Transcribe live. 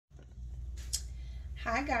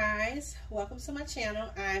Hi guys, welcome to my channel.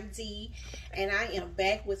 I'm Dee and I am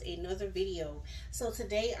back with another video. So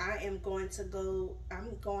today I'm going to do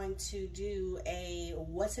a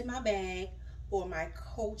what's in my bag for my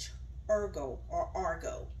Coach Ergo or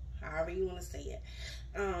Argo, however you want to say it.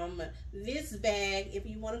 This bag, if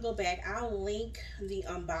you want to go back, I'll link the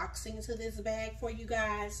unboxing to this bag for you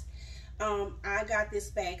guys. I got this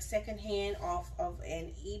bag secondhand off of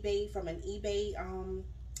an eBay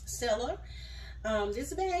seller.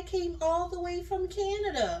 This bag came all the way from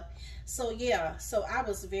Canada. So yeah, so I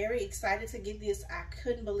was very excited to get this. I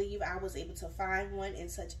couldn't believe I was able to find one in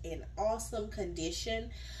such an awesome condition.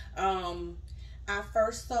 I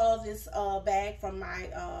first saw this bag from my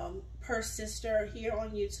purse sister here on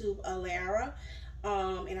YouTube, Alara.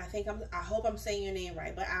 And I hope I'm saying your name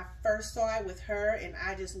right, but I first saw it with her and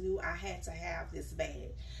I just knew I had to have this bag.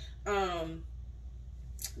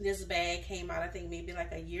 This bag came out, I think maybe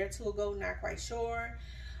like a year or two ago, not quite sure.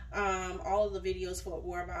 All of the videos for it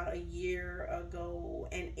were about a year ago,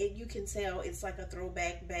 and you can tell it's like a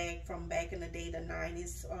throwback bag from back in the day, the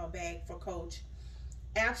 90s bag for Coach.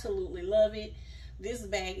 Absolutely love it. This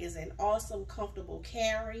bag is an awesome, comfortable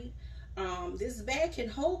carry. This bag can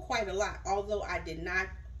hold quite a lot, although I did not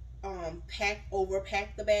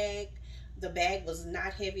overpack the bag. The bag was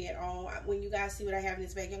not heavy at all. When you guys see what I have in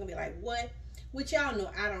this bag, you're gonna be like, what? Which y'all know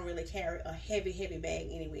I don't really carry a heavy bag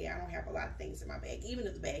anyway. I don't have a lot of things in my bag. Even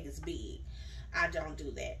if the bag is big, I don't do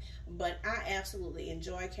that. But I absolutely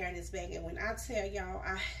enjoy carrying this bag. And when I tell y'all,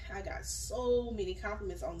 I got so many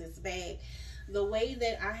compliments on this bag. The way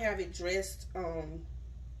that I have it dressed,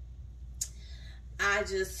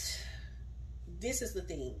 this is the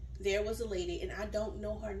thing. There was a lady, and I don't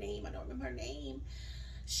know her name. I don't remember her name.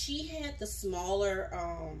 She had the smaller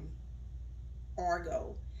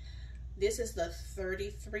Argo. This is the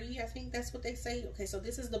 33, I think that's what they say. Okay, so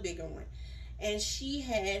this is the bigger one. And she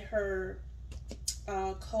had her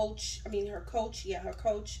Coach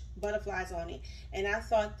butterflies on it. And I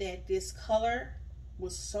thought that this color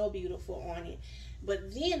was so beautiful on it.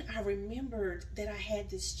 But then I remembered that I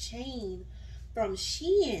had this chain from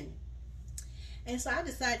Shein. And so I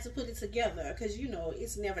decided to put it together because, you know,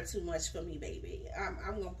 it's never too much for me, baby.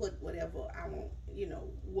 I'm going to put whatever I want, you know,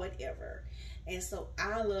 whatever. And so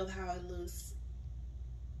I love how it looks.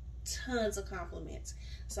 Tons of compliments.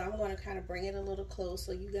 So I'm going to kind of bring it a little close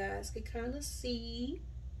so you guys can kind of see.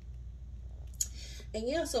 And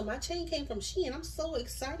yeah, so my chain came from Shein. I'm so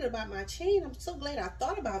excited about my chain. I'm so glad I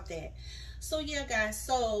thought about that. So yeah, guys,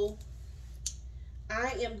 so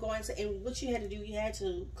I am going to, and what you had to do, you had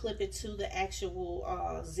to clip it to the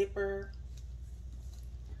actual zipper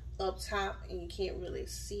up top, and you can't really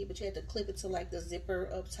see, but you had to clip it to like the zipper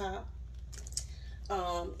up top.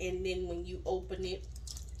 And then when you open it,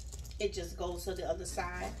 it just goes to the other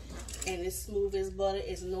side, and it's smooth as butter.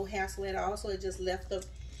 It's no hassle at all. So it just left up,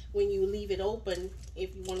 when you leave it open,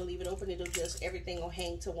 if you want to leave it open, it'll just, everything will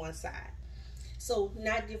hang to one side. So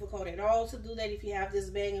not difficult at all to do that if you have this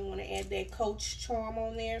bag and want to add that Coach charm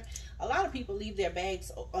on there. A lot of people leave their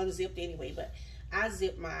bags unzipped anyway, but I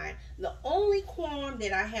zip mine. The only qualm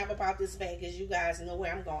that I have about this bag is, you guys know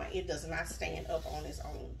where I'm going, it does not stand up on its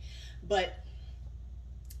own. But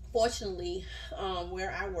fortunately,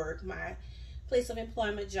 where I work, my place of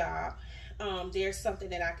employment job, there's something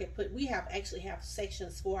that I could put. We actually have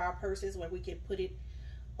sections for our purses where we can put it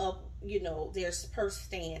up, you know, there's purse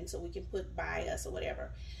stands so we can put by us or whatever.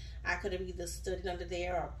 I could have either stood it under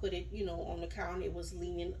there or put it, you know, on the counter. It was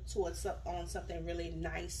leaning towards on something really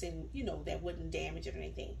nice and, you know, that wouldn't damage it or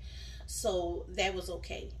anything. So that was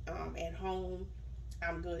okay. At home,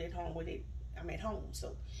 I'm good at home with it. I'm at home.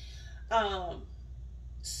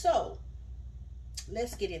 So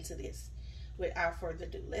let's get into this without further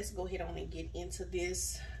ado. Let's go ahead on and get into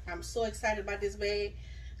this. I'm so excited about this bag.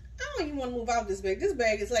 I don't even want to move out this bag. This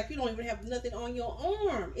bag is like you don't even have nothing on your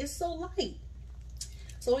arm. It's so light.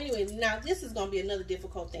 So anyway, now this is going to be another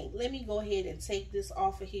difficult thing. Let me go ahead and take this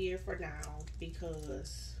off of here for now,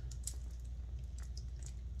 because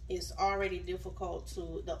it's already difficult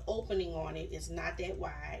to, the opening on it is not that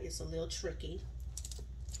wide. It's a little tricky.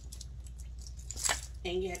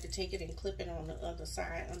 And you have to take it and clip it on the other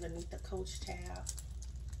side underneath the Coach tab.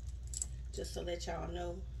 Just to let y'all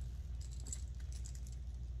know.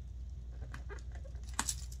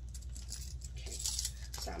 Okay.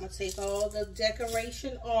 So I'm going to take all the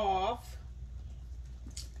decoration off.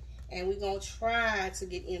 And we're going to try to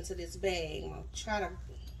get into this bag. I'm going to try to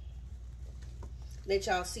let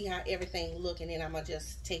y'all see how everything look. And then I'm going to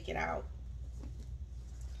just take it out.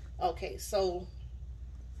 Okay, so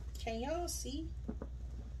can y'all see?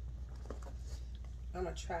 I'm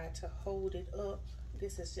gonna try to hold it up.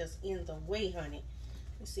 This is just in the way, honey.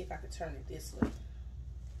 Let's see if I can turn it this way.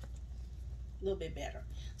 A little bit better.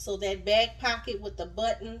 So that back pocket with the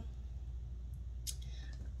button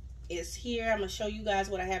is here. I'm going to show you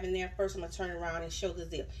guys what I have in there. First, I'm going to turn around and show the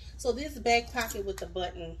zip. So this back pocket with the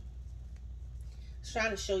button, I'm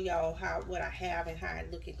trying to show y'all what I have and how I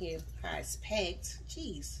look in here, how it's packed.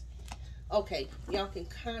 Jeez. Okay, y'all can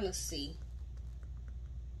kind of see.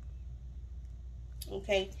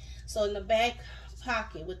 Okay, so in the back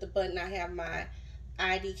pocket with the button, I have my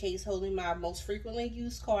ID case holding my most frequently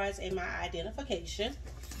used cards and my identification.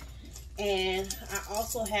 And I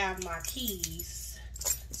also have my keys.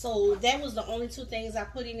 So that was the only two things I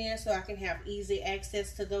put in there so I can have easy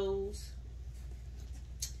access to those.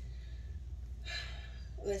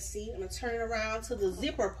 Let's see, I'm going to turn it around to the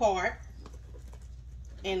zipper part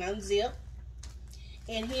and unzip.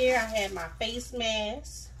 And here I had my face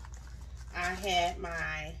mask. I had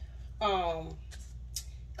my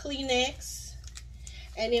Kleenex.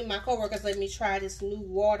 And then my coworkers let me try this new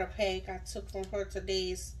water pack I took from her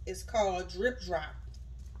today. It's called Drip Drop.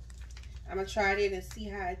 I'm going to try it and see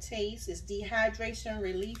how it tastes. It's dehydration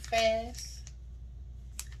relief fast.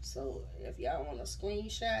 So if y'all want to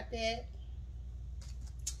screenshot that,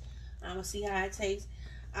 I'm going to see how it tastes.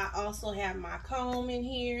 I also have my comb in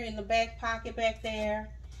here in the back pocket back there.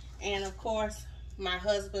 And of course, my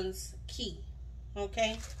husband's key.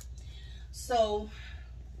 Okay. So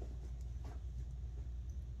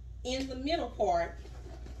in the middle part,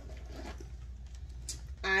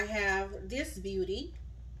 I have this beauty.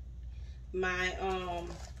 My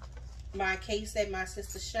my case that my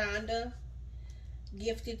sister Shonda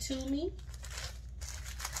gifted to me.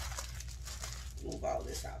 Move all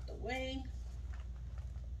this out the way.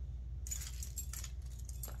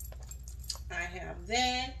 I have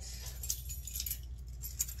that.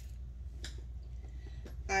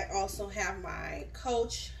 I also have my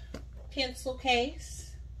Coach pencil case.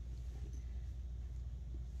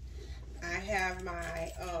 I have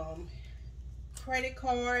my credit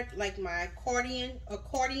card, like my accordion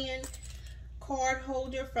card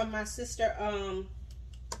holder from my sister.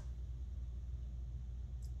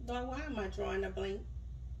 Why am I drawing a blank?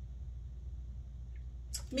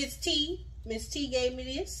 Miss T gave me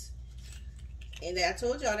this. And I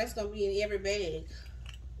told y'all that's gonna be in every bag.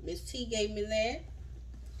 Miss T gave me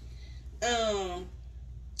that.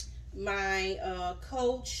 My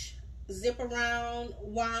Coach zip around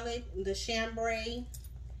wallet, the chambray,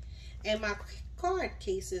 and my card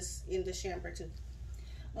cases in the chambray too.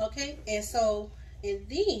 Okay, and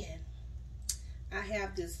then I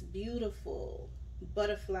have this beautiful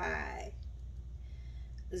butterfly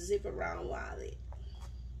zip around wallet.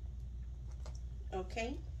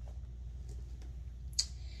 Okay.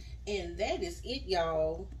 And that is it,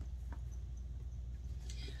 y'all.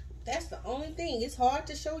 That's the only thing. It's hard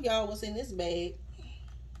to show y'all what's in this bag.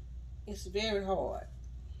 It's very hard.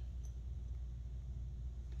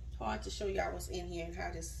 Hard to show y'all what's in here and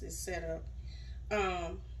how this is set up.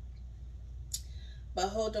 But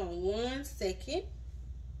hold on one second.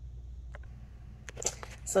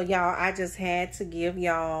 So y'all, I just had to give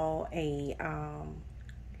y'all a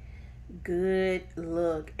good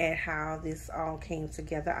look at how this all came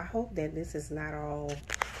together. I hope that this is not all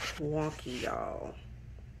wonky, y'all.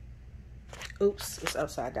 Oops, it's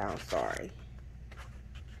upside down, sorry.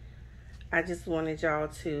 I just wanted y'all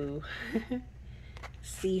to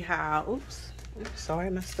see how, oops, sorry,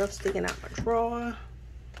 my stuff's sticking out my drawer.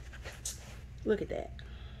 Look at that.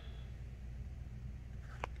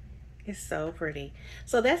 It's so pretty.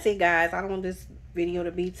 So that's it, guys. I don't want this video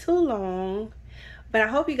to be too long, but I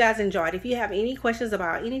hope you guys enjoyed. If you have any questions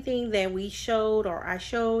about anything that we showed or I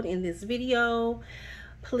showed in this video,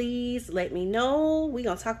 please let me know. We're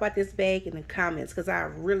going to talk about this bag in the comments because I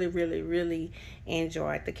really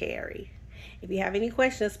enjoyed the carry. If you have any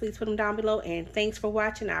questions, please put them down below. And thanks for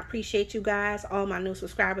watching. I appreciate you guys. All my new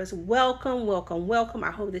subscribers, welcome.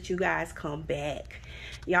 I hope that you guys come back.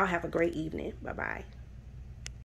 Y'all have a great evening. Bye-bye.